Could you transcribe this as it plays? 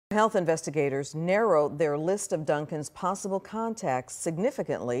Health investigators narrowed their list of Duncan's possible contacts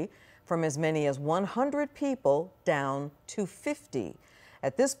significantly from as many as 100 people down to 50.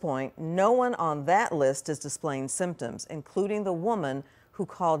 At this point, no one on that list is displaying symptoms, including the woman who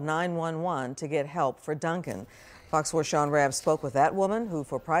called 911 to get help for Duncan. Fox 4's Sean Rabb spoke with that woman who,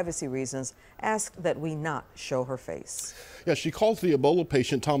 for privacy reasons, asked that we not show her face. Yeah, she calls the Ebola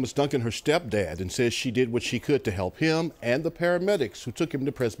patient Thomas Duncan her stepdad and says she did what she could to help him and the paramedics who took him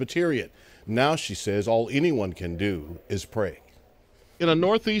to Presbyterian. Now she says all anyone can do is pray. In a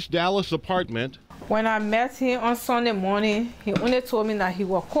northeast Dallas apartment. When I met him on Sunday morning, he only told me that he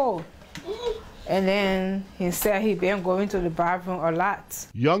was cold. And then he said he'd been going to the bathroom a lot.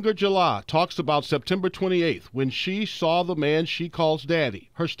 Younger Jallah talks about September 28th when she saw the man she calls daddy,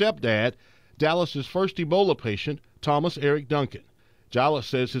 her stepdad, Dallas's first Ebola patient, Thomas Eric Duncan. Jallah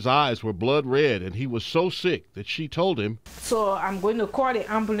says his eyes were blood red and he was so sick that she told him, "So I'm going to call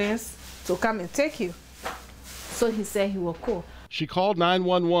the ambulance to come and take you." So he said he was cool. She called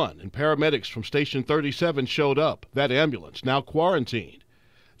 911 and paramedics from Station 37 showed up. That ambulance now quarantined.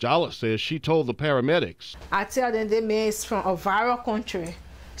 Jallah says she told the paramedics, "I tell them they may it's from a viral country,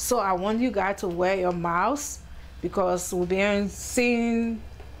 so I want you guys to wear your masks because we've been seeing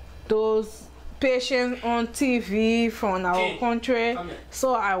those patients on TV from our country.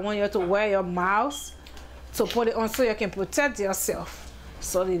 So I want you to wear your mask to put it on so you can protect yourself."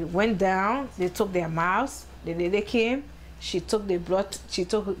 So they went down, they took their masks, the lady came, she took the blood, she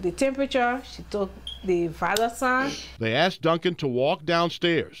took the temperature, she took the vital sign. They asked Duncan to walk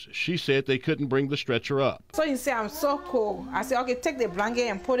downstairs. She said they couldn't bring the stretcher up. So he said, "I'm so cold." I said, "Okay, take the blanket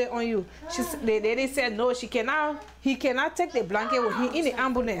and put it on you." The lady said, "No, he cannot take the blanket with him in the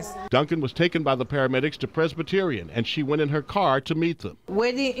ambulance." Duncan was taken by the paramedics to Presbyterian, and she went in her car to meet them.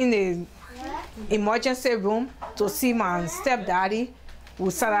 Waiting in the emergency room to see my stepdaddy. We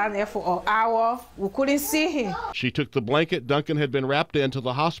sat down there for an hour. We couldn't see him. She took the blanket Duncan had been wrapped in to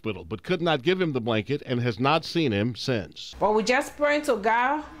the hospital, but could not give him the blanket and has not seen him since. But we just praying to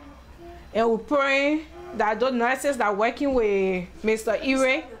God, and we praying that those nurses that are working with Mr.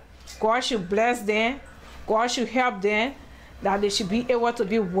 Ire, God should bless them, God should help them, that they should be able to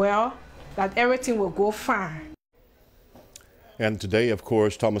be well, that everything will go fine. And today, of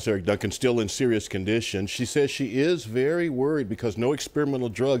course, Thomas Eric Duncan still in serious condition. She says she is very worried because no experimental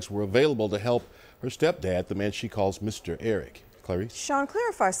drugs were available to help her stepdad, the man she calls Mr. Eric. Clarice? Sean,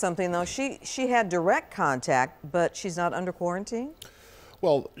 clarify something, though. She had direct contact, but she's not under quarantine?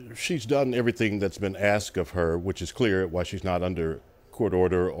 Well, she's done everything that's been asked of her, which is clear why she's not under court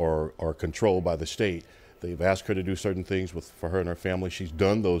order or control by the state. They've asked her to do certain things for her and her family. She's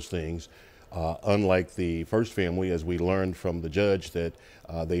done those things. Unlike the first family, as we learned from the judge, that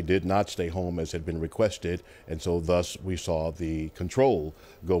they did not stay home as had been requested, and so thus we saw the control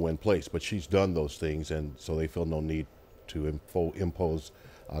go in place. But she's done those things, and so they feel no need to impose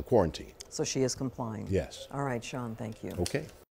quarantine. So she is complying? Yes. All right, Sean, thank you. Okay.